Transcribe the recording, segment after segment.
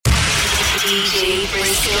DJ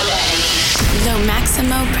Frisco.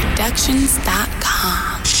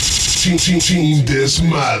 LoMaximoProductions.com. Team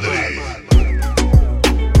Desmadre.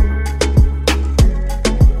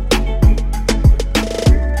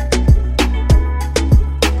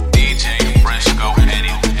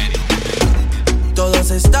 Todos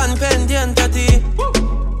están pendientes a ti,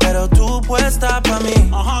 pero tú puesta pa' mí,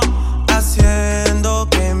 haciendo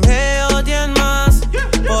que me odien más,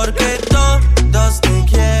 porque todos te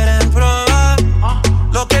quieren probar.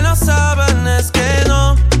 Lo que no saben es que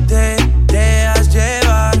no te dejas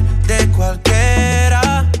llevar de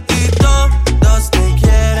cualquiera, y todos te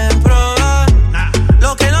quieren probar.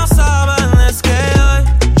 Lo que no saben es que hoy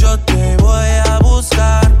yo te voy a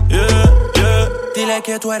buscar. Dile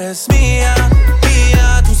que tú eres mía.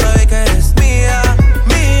 Tú sabes que eres mía,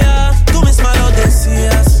 mía. Tú misma lo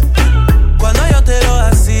decías cuando yo te lo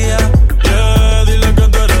hacía. Dile que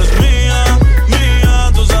tú eres mía,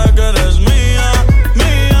 mía. Tú sabes que eres mía,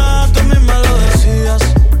 mía. Tú misma lo decías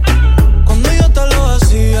cuando yo te lo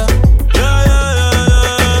hacía.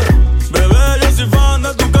 Bebé, yo soy fan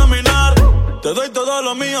de tu caminar. Te doy todo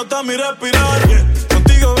lo mío hasta mi respirar.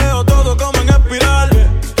 Contigo veo todo como en espiral.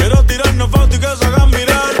 Quiero tirarnos fotos y que se hagan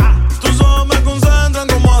mirar.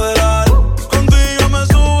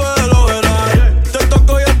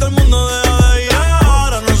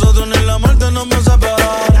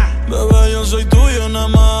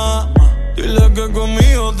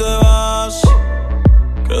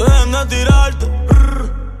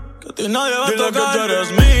 Y nadie va a tocar. Dile que tú eres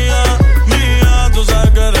mía, mía. Tú sabes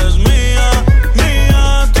que eres mía,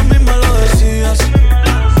 mía. Tú misma lo decías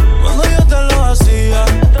cuando yo te lo hacía.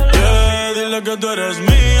 Dile que tú eres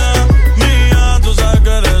mía, mía. Tú sabes que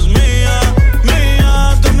eres mía,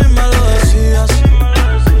 mía. Tú misma lo decías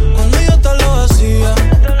cuando yo te lo hacía.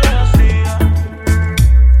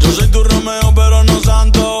 Yo soy tu Romeo pero no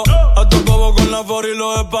santo. A tu bobo con la for y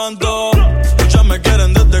los espanto. Muchas me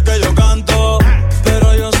quieren desde que yo canto,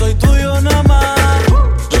 pero yo soy tuyo nada más.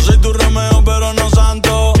 Yo soy tu Romeo pero no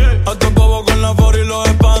santo. A tu bobo con la for y los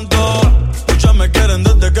espanto. Muchas me quieren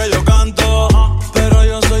desde que yo canto, pero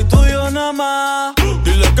yo soy tuyo nada más.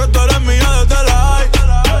 Dile que tú eres mía desde la high.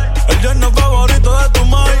 El yerno favorito de tu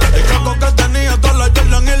mai. El caco que tenía todas las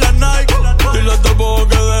Jordan y las Nike. Dile a tu bobo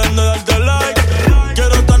que dejen de darte like.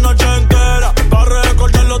 Quiero esta noche entera para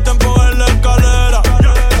recordar los tiempos en la escalera.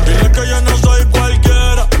 Dile que yo no soy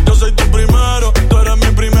cualquiera. Yo soy tu primero, tú eres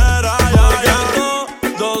mi primera.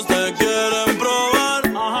 Todos te quieren probar.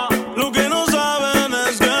 Lo que no saben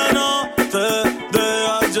es que no te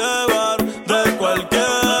dejas llevar de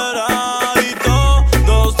cualquiera. Y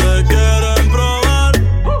todos te quieren probar.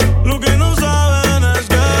 Lo que no saben es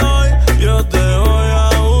que hoy yo te voy a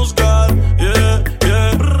buscar.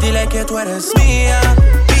 Dile que tú eres mía,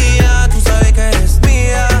 mía. Tú sabes que eres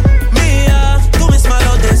mía, mía. Tú misma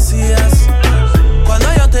lo decías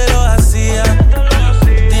cuando yo te lo hacía.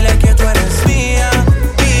 Dile que tú eres mía,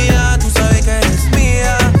 mía. Tú sabes que eres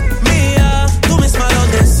mía, mía. Tú misma lo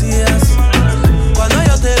decías cuando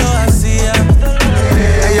yo te lo hacía.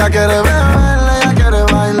 Ella quiere beber, ella quiere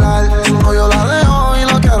bailar. Su novio la dejó y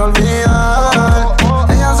lo quiero olvidar.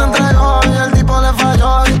 Ella se entregó y el tipo le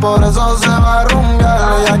falló y por eso se va a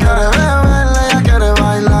rumbear. Ella quiere beber, ella quiere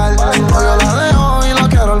bailar. Su novio la dejó y lo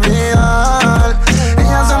quiero olvidar.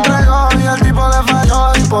 Ella se entregó y el tipo le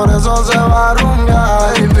falló y por eso se va a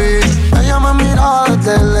rumbear, baby. Ella me miraba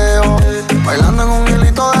desde lejos, bailando en un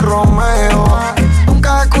hilito de Romeo.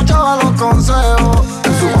 Nunca escuchaba los consejos,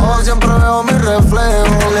 en su ojos siempre veo mi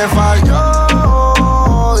reflejo. Le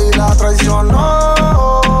falló y la traicionó.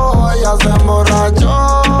 Ella se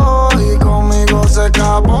emborrachó y conmigo se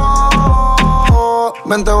escapó.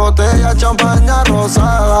 20 botellas, champaña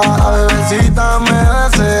rosada. La bebecita me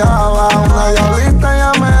deseaba. Una diablita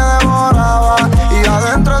ya me devoraba y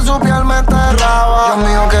adentro de su piel me enterraba. Dios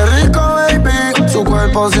mío, qué rico, baby. Su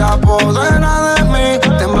cuerpo se apodera de mí,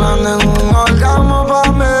 temblando en un orgasmo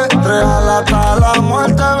pa' mí. Real hasta la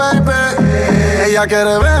muerte, baby. Ella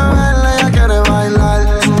quiere beber, ella quiere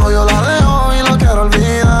bailar. Su novio la dejó y lo quiero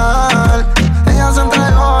olvidar. Ella se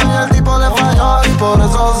entregó y el tipo le falló y por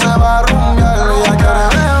eso se va a rumbear. Ella quiere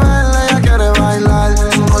beber, ella quiere bailar.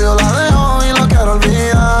 Su novio la dejó y lo quiero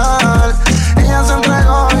olvidar. Ella se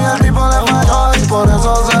entregó y el tipo le falló y por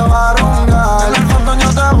eso se va a rumbear. En el fondo yo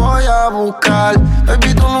te voy a buscar,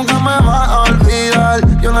 baby, tú nunca me vas a olvidar.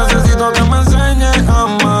 Yo necesito que me enseñes a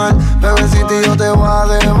amar, bebecita, y yo te voy a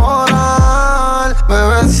devorar.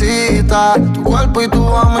 Bebecita, tu cuerpo y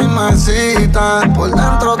tu a mí me citan. Por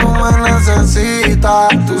dentro tú me necesitas.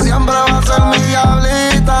 Tú siempre vas a ser mi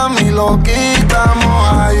diablita, mi loquita,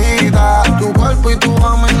 mojadita. Tu cuerpo y tu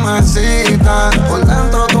a mí me citan. Por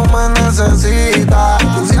dentro tú me necesitas.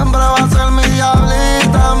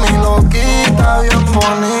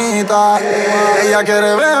 Ella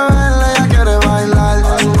quiere beber, ella quiere bailar.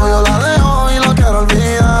 Su novio la dejó y lo quiere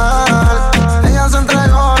olvidar. Ella se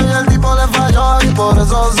entregó y el tipo le falló y por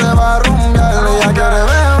eso se va a rumbear. Ella quiere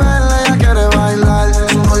beber, ella quiere bailar.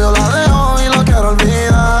 Su novio la dejó y lo quiere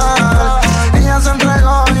olvidar. Ella se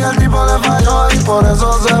entregó y el tipo le falló y por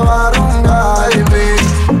eso se va a rumbear. Baby,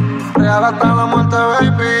 real hasta la muerte,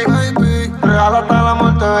 baby. Real hasta la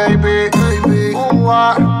muerte, baby.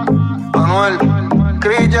 Manuel,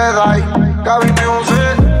 Chris Jedi, Gaby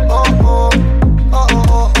Music.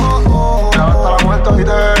 Real hasta la muerte,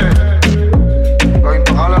 oíste. Los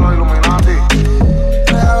intocables, los Illuminati.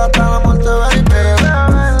 Real hasta la muerte, baby.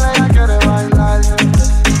 Ella quiere bailar.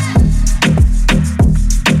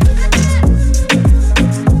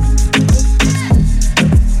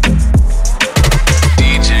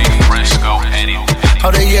 DJ Fresco, Eddie.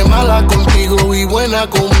 Ahora ella es mala contigo y buena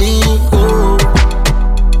conmigo,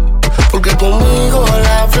 porque conmigo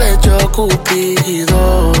la flecha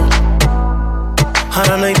Cupido.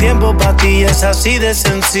 Ahora no hay tiempo pa' ti, es así de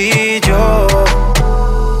sencillo.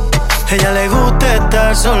 Ella le gusta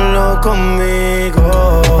estar solo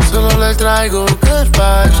conmigo. Solo le traigo good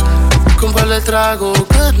vibes, compa le trago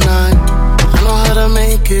good night. I know how to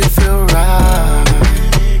make it feel right.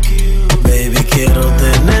 Baby, quiero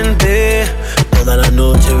tenerte toda la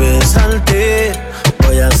noche, besarte.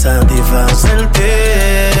 Voy a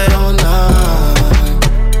satisfacerte All night.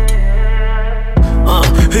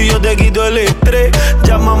 y yo te quito el estrés.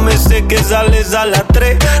 Llámame, sé que sales a las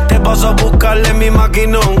 3. Te paso a buscarle mi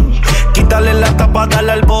maquinón. Quítale la tapa,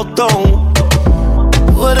 dale al botón.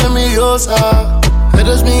 Tú eres mi diosa,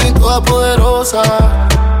 eres mi todopoderosa.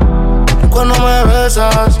 Cuando me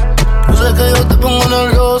besas, yo sé que yo te pongo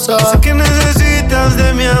nerviosa. Sé que necesitas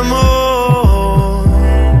de mi amor.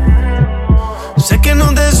 Sé que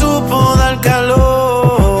no te supo dar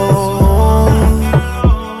calor.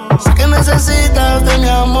 Sé que necesitas de mi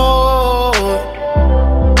amor.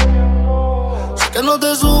 Sé que no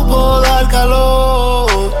te supo dar calor.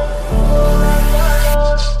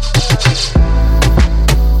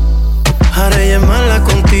 Ahora ella es mala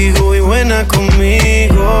contigo y buena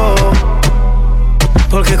conmigo,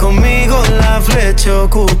 porque conmigo la flechó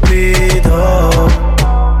Cupido.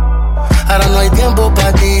 Ahora no hay tiempo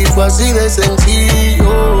para ti, fue así de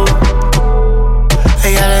sencillo.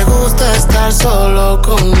 Ella le gusta estar solo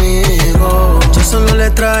conmigo. Yo solo le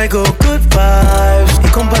traigo good vibes y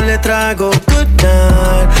compa le traigo good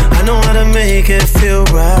night. I know how to make it feel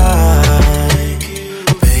right.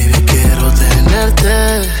 Baby, quiero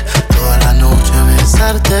tenerte toda la noche,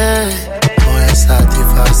 besarte. Voy a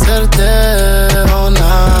satisfacerte all night.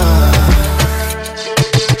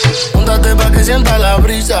 Móntate pa' que sienta la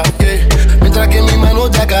brisa, yeah. Mientras que mis manos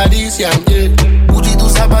te acarician, yeah. Gucci, tu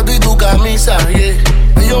zapato y tu camisa, yeah.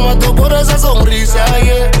 Y yo mato por esa sonrisa,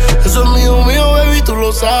 yeah. Eso es mío, mío, baby, tú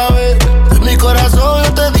lo sabes. De mi corazón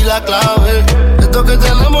yo te di la clave. Esto que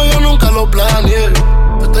tenemos yo nunca lo planeé.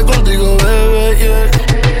 Estoy contigo, bebé, yeah.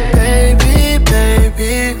 Baby,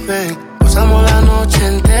 baby, ven. Pasamos la noche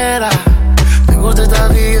entera. Me gusta esta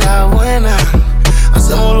vida buena.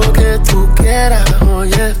 Hacemos lo que tú quieras,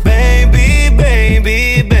 oye. Baby,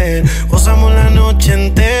 baby, ven. Gozamos la noche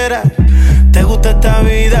entera. Te gusta esta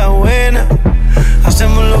vida buena.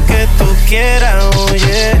 Hacemos lo que tú quieras,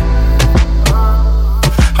 oye.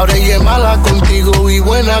 Ahora ella es mala contigo y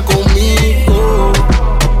buena conmigo,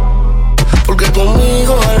 porque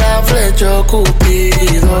conmigo la flecha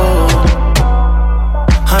Cupido.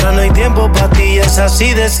 Ahora no hay tiempo pa' ti, es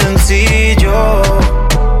así de sencillo.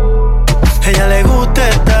 Ella le gusta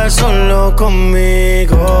estar solo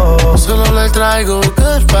conmigo. Solo le traigo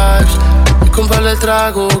good vibes y compa le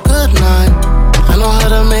trago good night. I know how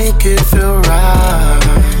to make it feel right.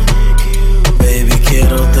 Baby,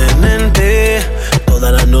 quiero tenerte toda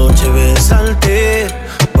la noche, besarte.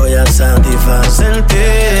 Voy a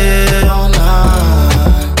satisfacerte All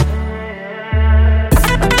night.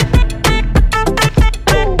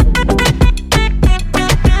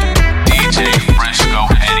 DJ Fresco,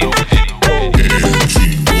 Eddie.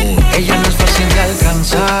 Ella no es fácil de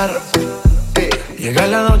alcanzar. Llega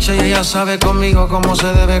la noche y ella sabe conmigo cómo se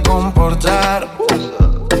debe comportar.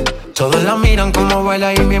 Todos la miran como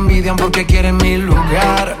baila y me envidian porque quieren mi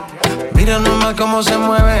lugar. Mira nomás cómo se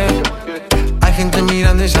mueve. Hay gente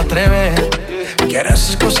mirando y se atreve. Quiere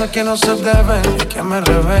hacer cosas que no se deben y que me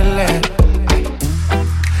revele.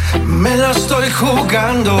 Me la estoy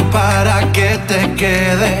jugando para que te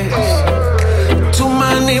quedes. Tú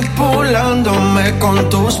manipulándome con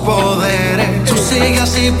tus poderes. Tú sigues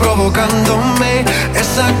así provocándome.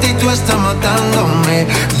 Esa actitud está matándome.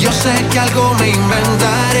 Yo sé que algo me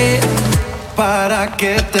inventaré para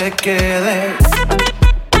que te quedes.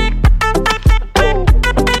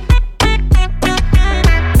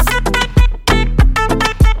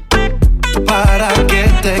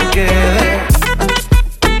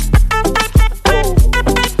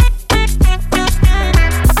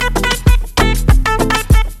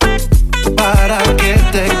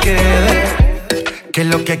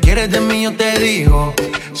 quieres de mí yo te digo.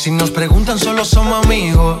 Si nos preguntan solo somos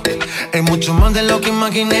amigos. Es mucho más de lo que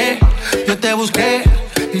imaginé. Yo te busqué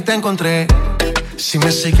y te encontré. Si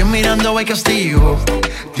me sigues mirando hay castigo.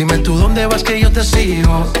 Dime tú dónde vas que yo te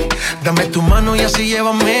sigo. Dame tu mano y así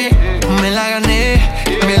llévame. Me la gané,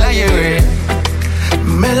 me la llevé.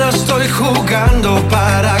 Me la estoy jugando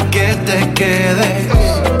para que te quedes.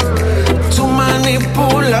 Tú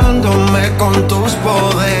manipulándome con tus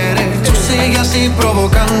poderes. Tú sigues así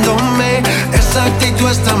provocándome. Esa actitud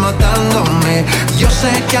está matándome. Yo sé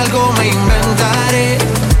que algo me inventaré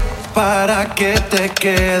para que te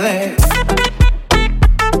quedes.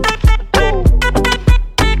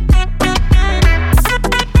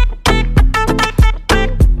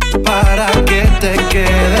 Para que te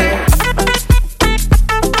quedes.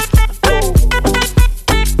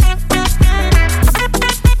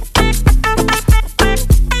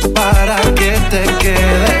 Para que te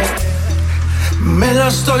quedes. Me la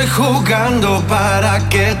estoy jugando para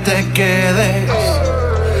que te quedes.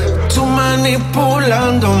 Tú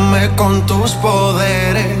manipulándome con tus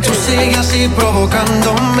poderes. Tú sigues así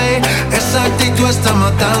provocándome. Esa actitud está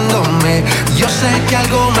matándome. Yo sé que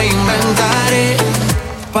algo me inventaré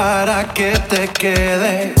para que te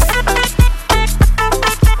quedes.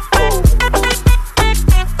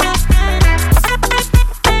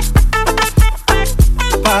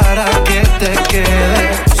 Para que te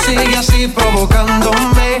quedes. Sigue así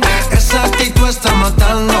provocándome. Esa actitud está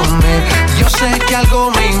matándome. Yo sé que algo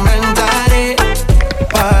me inventaré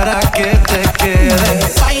para que te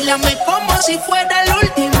quedes. Báilame como si fuera la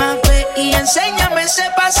última vez y enséñame ese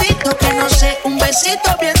pasito que no sé, un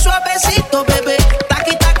besito bien suavecito, bebé.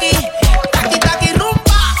 Taqui, taqui, taqui, taqui,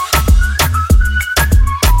 rumba.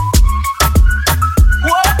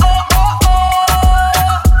 Whoa, oh, oh, oh.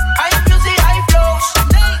 High music, high flows.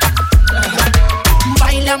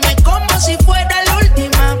 Báilame como si fuera la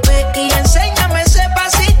última vez y enséñame ese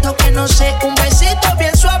pasito que no sé, un besito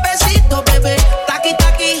bien suavecito, bebé. Taqui,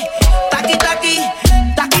 taqui, taqui, taqui,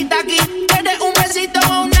 taqui, taqui. Tienes un besito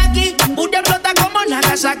o un aquí, una explota como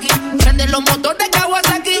Nagasaki. Prende los motores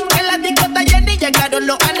Kawasaki, en la discota Jenny llegaron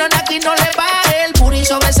los Anunnaki. No le baje, el booty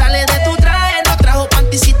sobresale de tu traje. No trajo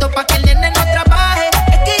panticito pa' que el nene no trabaje.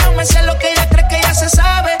 Es que yo me sé lo que ella cree que ya se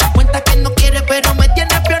sabe. Cuenta que no quiere pero me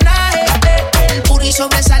tiene espionaje. El booty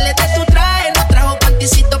sobresale de tu traje. No trajo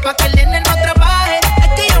panticito pa' que el nene no trabaje. Es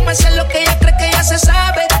que yo me sé lo que ella cree que ya se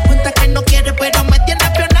sabe. Cuenta que no quiere pero me tiene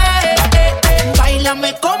espionaje.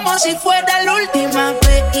 Báilame como si fuera la última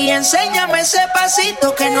vez y enséñame ese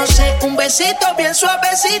pasito que no sé, un besito bien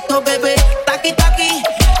suavecito, bebé. Taqui, taqui,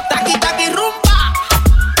 taqui, taqui, rumba.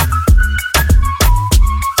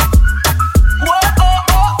 Whoa, oh,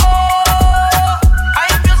 oh, oh.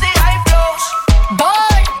 High music, high flows.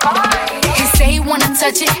 Boy, he say he wanna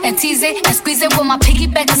touch it and tease it and squeeze it. When my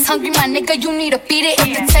piggyback is hungry, my nigga, you need to feed it.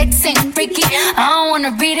 If the text ain't freaky, I don't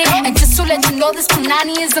wanna read it. And just to let you know, this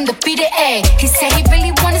Punani is undefeated. Ayy, he said he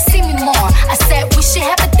really wanna see me more. I said we should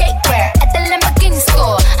have a date where at the Lamborghini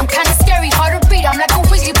store. I'm kinda scary, hard to read, I'm like a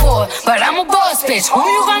Ouija board, but I'm a boss bitch. Who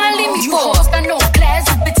you gonna leave me for? Got no class,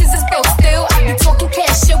 you bitches is broke still. I be talking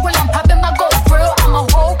cash shit while I'm popping my gold grill. I'm a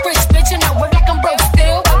whole rich bitch and I work like I'm broke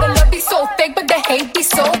still. But the love be so fake, but the hate be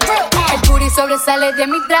so real. El booty sobresale de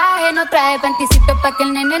mi traje. No traje panticito pa' que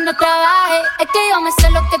el nene no trabaje. Es que yo me sé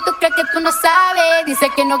lo que tú crees que tú no sabes. Dice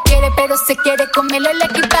que no quiere, pero se quiere comerlo el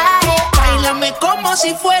equipaje. Báilame como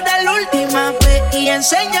si fuera la última vez y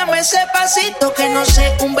enséñame ese pasito que no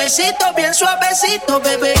sé, un besito bien suavecito,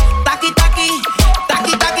 bebé. Taqui, taqui,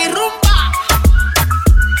 taqui, taqui, rumba.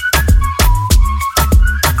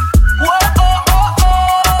 Whoa, oh, oh,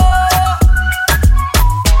 oh.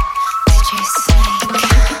 DJ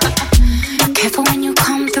Snake. Careful when you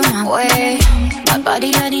come through my way. My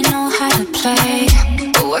body already know how to play.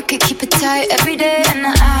 But work it, keep it tight every day. And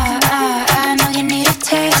I know you need a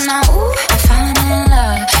taste. Now, ooh, I'm falling in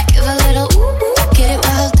love. Give a little ooh, get it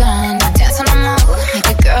well done. Dancing on my ooh, make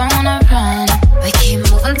a girl wanna run. We keep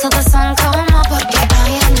moving till the sun come up. Porque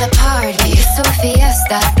I am the party. It's a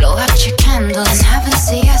fiesta. Blow out your candles and have a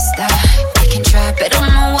siesta. We can try, but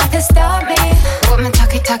don't know what can stop me. What my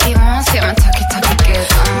talkie wants, yeah, my talkie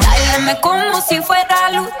gets on. Báilame como si fuera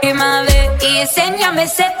la última vez y enséñame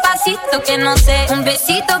ese pasito que no sé, un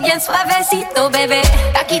besito bien suavecito, bebé.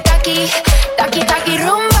 Taqui, taqui, taqui, taqui,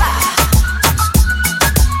 rumba.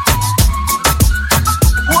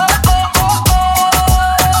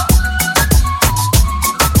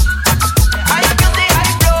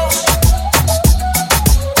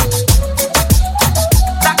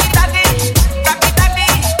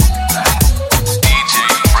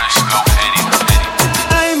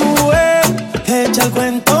 Echa el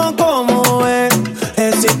cuento como es,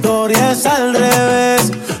 éxito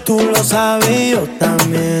sabes y yo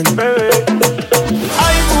también.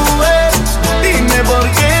 Ay, mujer, dime por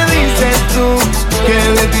qué dices tú que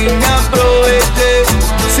de ti me aproveché.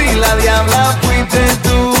 Si la diabla fuiste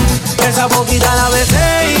tú. Esa boquita la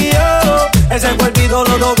besé y yo, ese cuerpito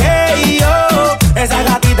lo toqué y yo, esa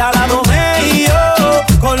gatita la tomé y yo,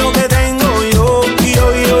 con lo que tengo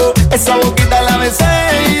yo. Esa boquita la besé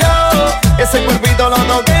y yo, ese cuerpito lo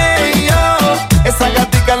toqué y yo, esa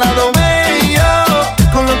gatica la tomé y yo,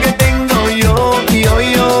 con lo que tengo yo.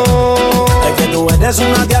 Es que tú eres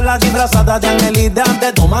una diabla disfrazada de angelita.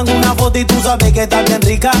 Te toman una foto y tú sabes que estás bien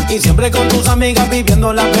rica. Y siempre con tus amigas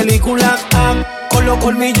viviendo la película. Con los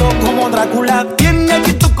colmillos como Drácula. Tiene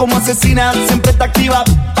actitud como asesina, siempre está activa.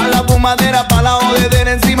 Pa' la fumadera, pa' la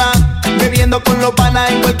jodedera encima. Bebiendo con los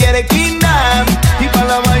panas en cualquier esquina. Y pa'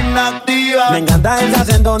 la vaina activa. Me encanta ese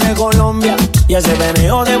acento de Colombia y ese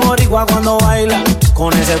veneo de boricua cuando baila.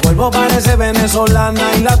 Con ese cuerpo parece venezolana.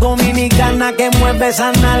 Y la dominicana que mueve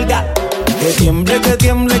esa nalga. Que tiemble, que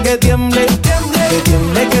tiemble, que tiemble. Que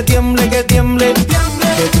tiemble, que tiemble, que tiemble.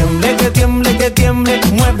 Que tiemble, que tiemble, que tiemble.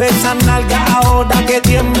 Mueve esa nalga ahora que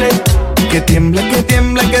tiemble. Que tiemble, que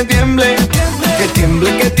tiemble, que tiemble. Que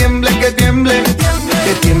tiemble, que tiemble, que tiemble.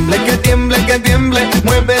 Que tiemble, que tiemble, que tiemble.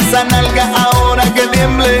 Mueve esa nalga ahora que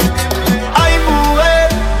tiemble. Ay, mujer,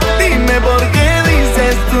 dime por qué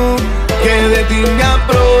dices tú que de ti me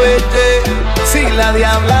aproveché. Si la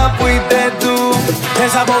diabla fuiste tú.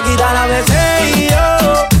 Esa boquita la besé y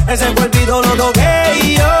yo, ese cuerpito lo toqué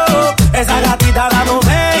y yo, esa gatita la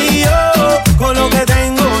tomé y yo, con lo que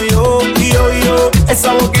tengo yo.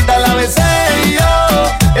 Esa boquita la besé y yo,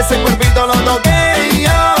 ese cuerpito lo toqué y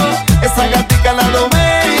yo, esa gatica la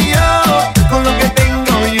tomé y yo, con lo que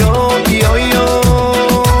tengo yo.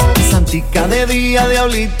 Santica de día,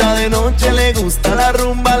 diablita de noche, le gusta la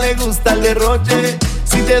rumba, le gusta el derroche.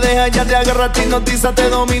 Si te deja ya te agarra, te hipnotiza, te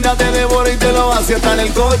domina, te devora y te lo hace hasta en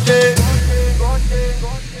el coche.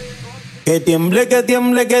 Que tiemble, que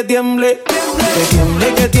tiemble, que tiemble. Que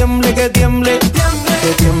tiemble, que tiemble, que tiemble.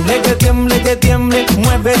 Que tiemble, que tiemble, que tiemble.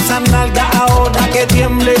 Mueve esa nalga ahora que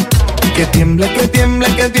tiemble. Que tiemble, que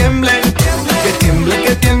tiemble, que tiemble. Que tiemble,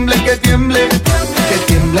 que tiemble, que tiemble. Que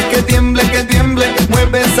tiemble, que tiemble, que tiemble.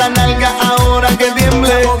 Mueve esa nalga ahora que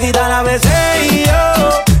tiemble. Esa boquita la besé y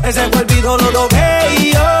yo, ese cuerpito lo toqué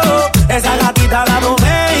y yo, esa gatita la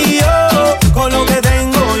tomé y yo, con lo que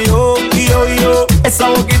tengo yo. Esa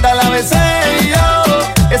boquita la besé y yo,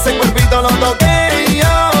 ese cuerpito lo toqué y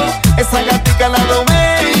yo, esa gatica la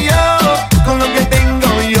tomé y yo, con lo que tengo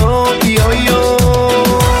yo.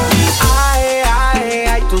 Ay, ay,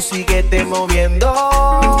 ay, tú síguete moviendo.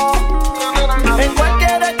 En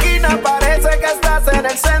cualquier esquina parece que estás en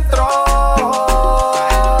el centro.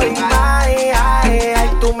 Ay, ay, ay,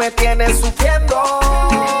 tú me tienes sufriendo.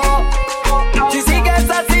 Si sigues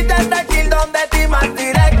así desde aquí donde ti más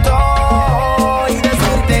directo. Y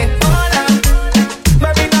decirte hola,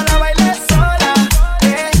 baby, no la bailes sola.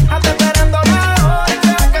 Ando esperando la hora,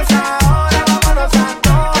 creo que es ahora, vámonos a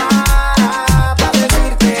toa. Pa'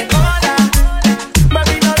 decirte hola,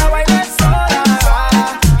 baby, no la bailes sola.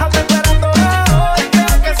 Ando esperando la hora,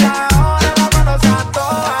 creo que es ahora, vámonos a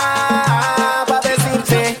toa. Pa'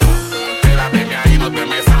 decirte espérate que ahí no te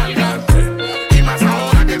me salgas. Y más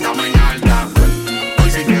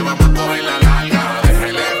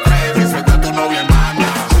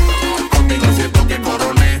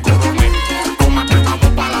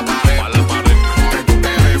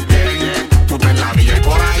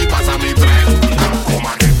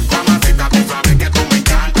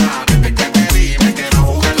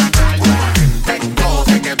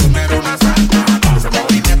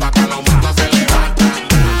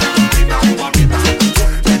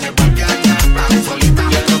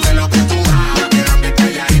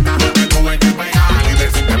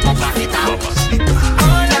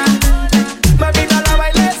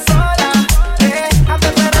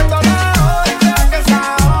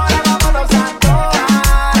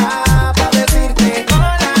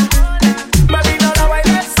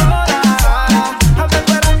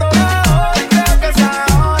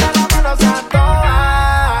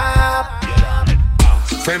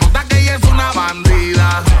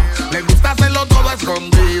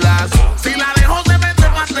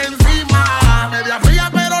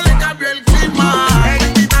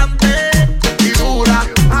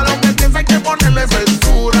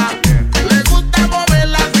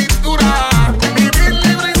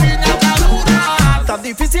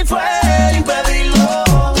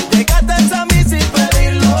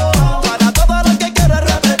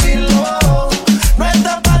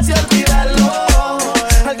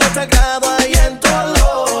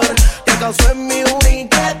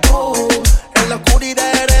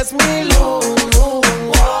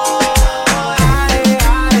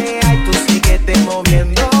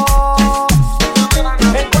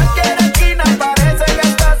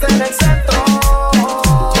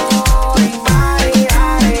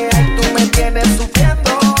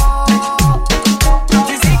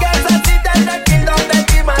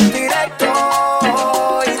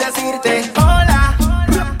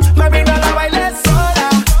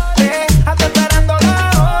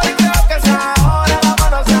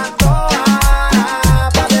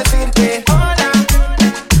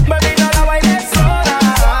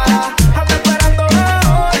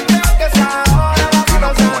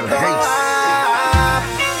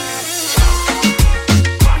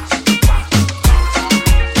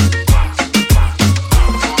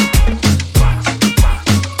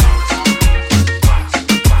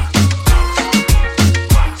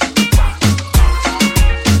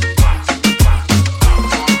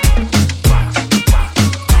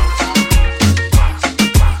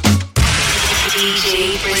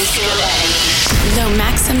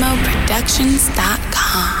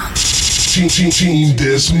DeMassimoProductions.com. Team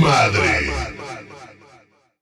Desmadre.